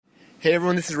Hey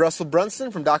everyone, this is Russell Brunson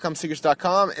from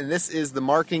 .comsecrets.com, and this is the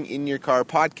Marketing in Your Car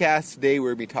podcast. Today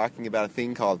we're going to be talking about a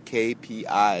thing called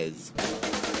KPIs.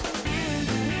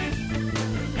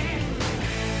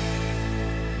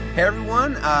 Hey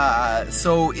everyone,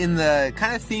 so in the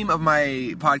kind of theme of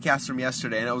my podcast from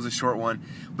yesterday, and it was a short one,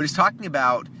 but it's talking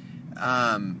about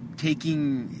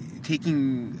taking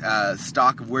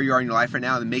stock of where you are in your life right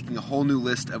now and making a whole new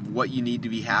list of what you need to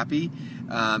be happy.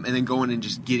 And then going and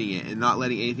just getting it and not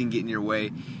letting anything get in your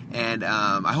way. And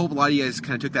I hope a lot of you guys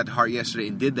kind of took that to heart yesterday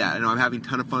and did that. I know I'm having a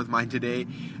ton of fun with mine today.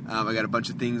 I got a bunch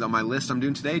of things on my list I'm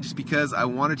doing today just because I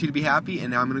wanted to be happy,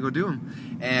 and now I'm going to go do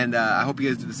them. And I hope you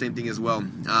guys do the same thing as well.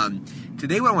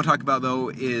 Today what I want to talk about, though,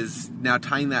 is now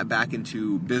tying that back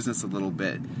into business a little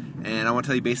bit. And I want to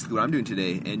tell you basically what I'm doing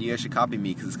today, and you guys should copy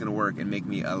me because it's going to work and make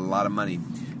me a lot of money.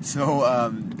 So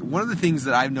one of the things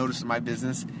that I've noticed in my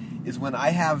business is when I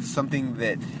have something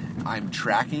that I'm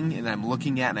tracking and I'm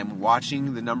looking at and I'm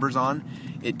watching the numbers on,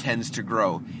 it tends to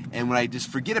grow. And when I just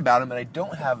forget about them and I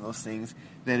don't have those things,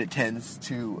 then it tends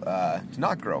to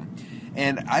not grow.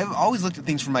 And I've always looked at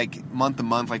things from like month to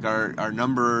month, like our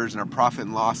numbers and our profit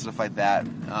and loss, stuff like that.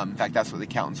 In fact, that's what the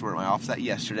accountants were at my office at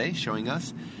yesterday, showing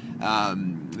us.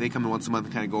 They come in once a month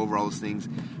and kind of go over all those things.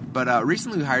 But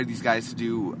recently we hired these guys to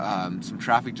do some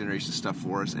traffic generation stuff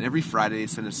for us. And every Friday they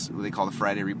send us what they call the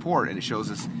Friday report. And it shows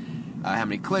us how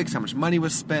many clicks, how much money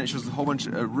was spent. It shows a whole bunch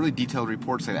of really detailed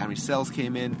reports like how many sales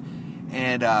came in.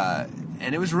 And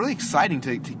it was really exciting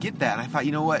to get that. And I thought,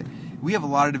 you know what? We have a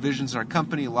lot of divisions in our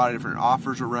company, a lot of different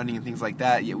offers we're running and things like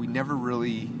that. Yet we never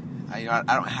really, I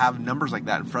don't have numbers like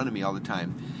that in front of me all the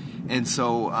time. And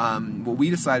so what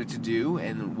we decided to do,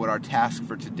 and what our task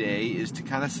for today, is to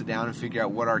kind of sit down and figure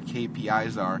out what our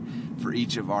KPIs are for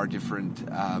each of our different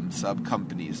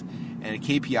sub-companies. And a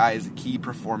KPI is a key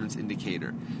performance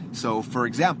indicator. So, for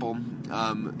example,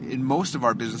 in most of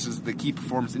our businesses, the key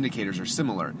performance indicators are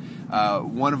similar.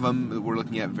 One of them that we're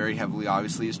looking at very heavily,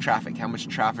 obviously, is traffic. How much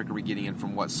traffic are we getting in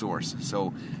from what source?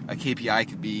 So a KPI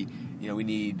could be, we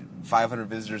need 500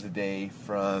 visitors a day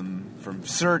from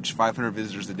search, 500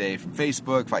 visitors a day from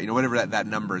Facebook, whatever that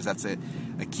number is. That's a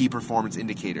key performance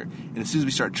indicator. And as soon as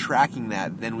we start tracking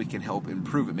that, then we can help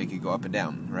improve it, make it go up and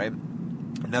down, right?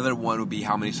 Another one would be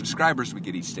how many subscribers we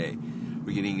get each day.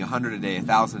 We're getting 100 a day,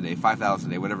 1,000 a day, 5,000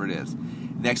 a day, whatever it is.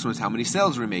 Next one is how many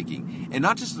sales we're making. And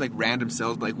not just like random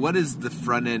sales, but like what is the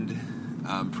front end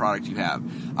product you have.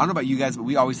 I don't know about you guys, but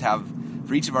we always have,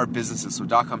 for each of our businesses, so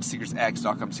 .com Secrets X,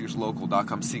 .com Secrets Local,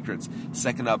 .com Secrets,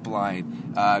 Second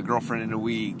Upline, Girlfriend in a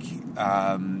Week,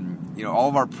 all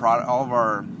of our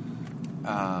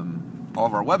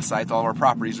websites, all of our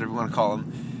properties, whatever you want to call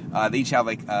them, they each have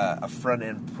like a front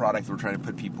end product that we're trying to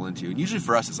put people into. And usually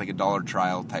for us, it's like a dollar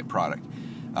trial type product.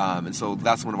 And so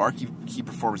that's one of our key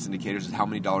performance indicators, is how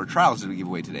many dollar trials did we give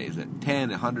away today? Is it 10,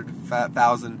 100,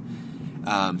 1,000?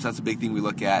 So that's a big thing we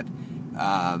look at.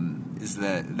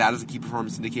 That is a key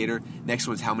performance indicator. Next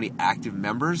one is how many active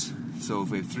members. So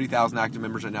if we have 3,000 active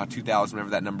members right now, 2,000,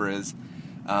 whatever that number is,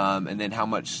 and then how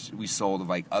much we sold of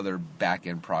like other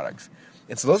back-end products.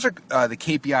 And so those are the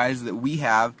KPIs that we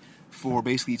have for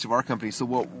basically each of our companies. So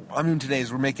what I'm doing today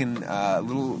is we're making a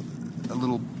little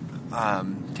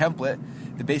template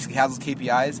that basically has those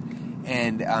KPIs,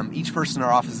 and each person in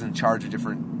our office is in charge of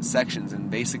different sections. And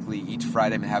basically each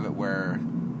Friday I'm gonna have it where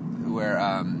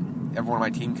everyone on my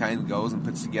team kind of goes and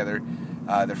puts together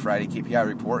their Friday KPI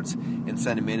reports and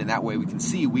send them in, and that way we can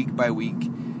see week by week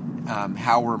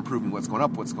how we're improving, what's going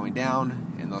up, what's going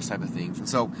down, and those type of things. And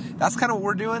so that's kind of what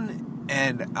we're doing,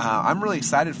 and I'm really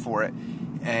excited for it.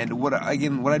 And what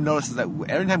I've noticed is that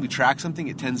every time we track something,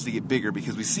 it tends to get bigger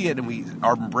because we see it, and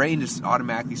our brain just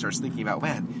automatically starts thinking about,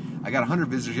 man, I got 100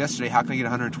 visitors yesterday. How can I get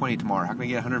 120 tomorrow? How can I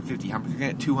get 150? How can I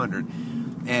get 200?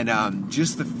 And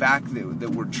just the fact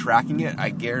that we're tracking it, I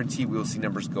guarantee we'll see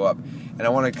numbers go up. And I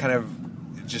want to kind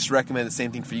of just recommend the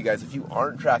same thing for you guys. If you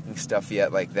aren't tracking stuff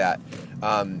yet like that,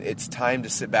 it's time to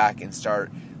sit back and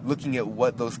start looking at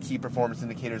what those key performance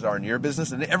indicators are in your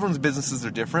business. And everyone's businesses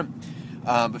are different.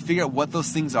 But figure out what those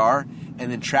things are,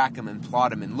 and then track them and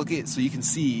plot them and look at it so you can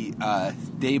see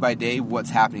day by day what's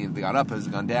happening. Have they gone up? Has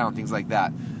it gone down? Things like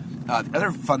that. The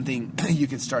other fun thing you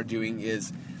can start doing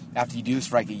is, after you do this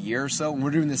for like a year or so, and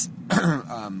we're doing this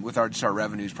with our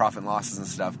revenues, profit and losses and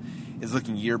stuff, is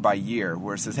looking year by year,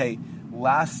 where it says, hey,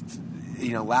 last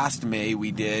May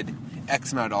we did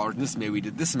X amount of dollars, and this May we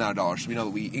did this amount of dollars. So we know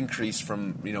that we increased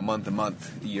from month to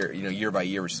month, year by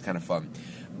year, which is kind of fun.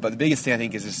 But the biggest thing I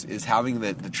think is having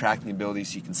the tracking ability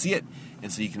so you can see it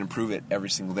and so you can improve it every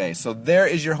single day. So there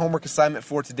is your homework assignment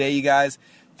for today, you guys.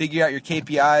 figure out your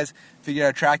KPIs, figure out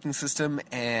a tracking system,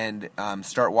 and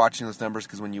start watching those numbers,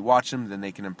 because when you watch them, then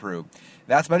they can improve.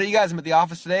 That's about it, you guys. I'm at the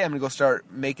office today. I'm going to go start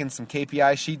making some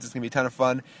KPI sheets. It's going to be a ton of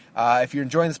fun. If you're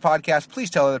enjoying this podcast,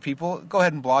 please tell other people. Go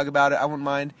ahead and blog about it. I wouldn't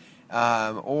mind.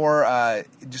 Or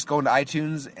just go into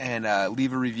iTunes and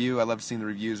leave a review. I love seeing the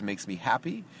reviews. It makes me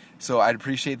happy. So I'd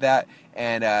appreciate that.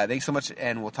 And thanks so much,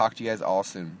 and we'll talk to you guys all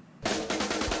soon.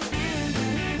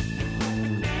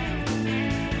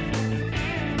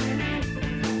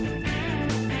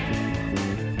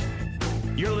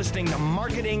 You're listening to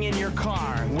Marketing in Your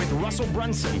Car with Russell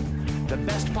Brunson, the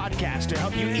best podcast to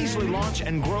help you easily launch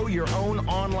and grow your own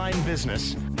online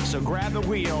business. So grab the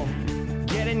wheel,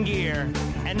 get in gear,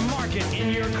 and market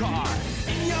in your car.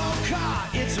 In your car,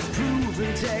 it's a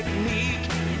proven technique.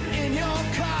 In your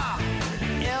car,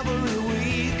 every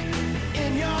week.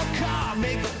 In your car,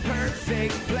 make the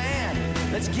perfect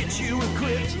plan. Let's get you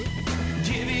equipped,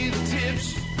 give you the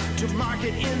tips to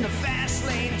market in the fast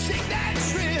lane. Take that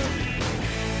trip.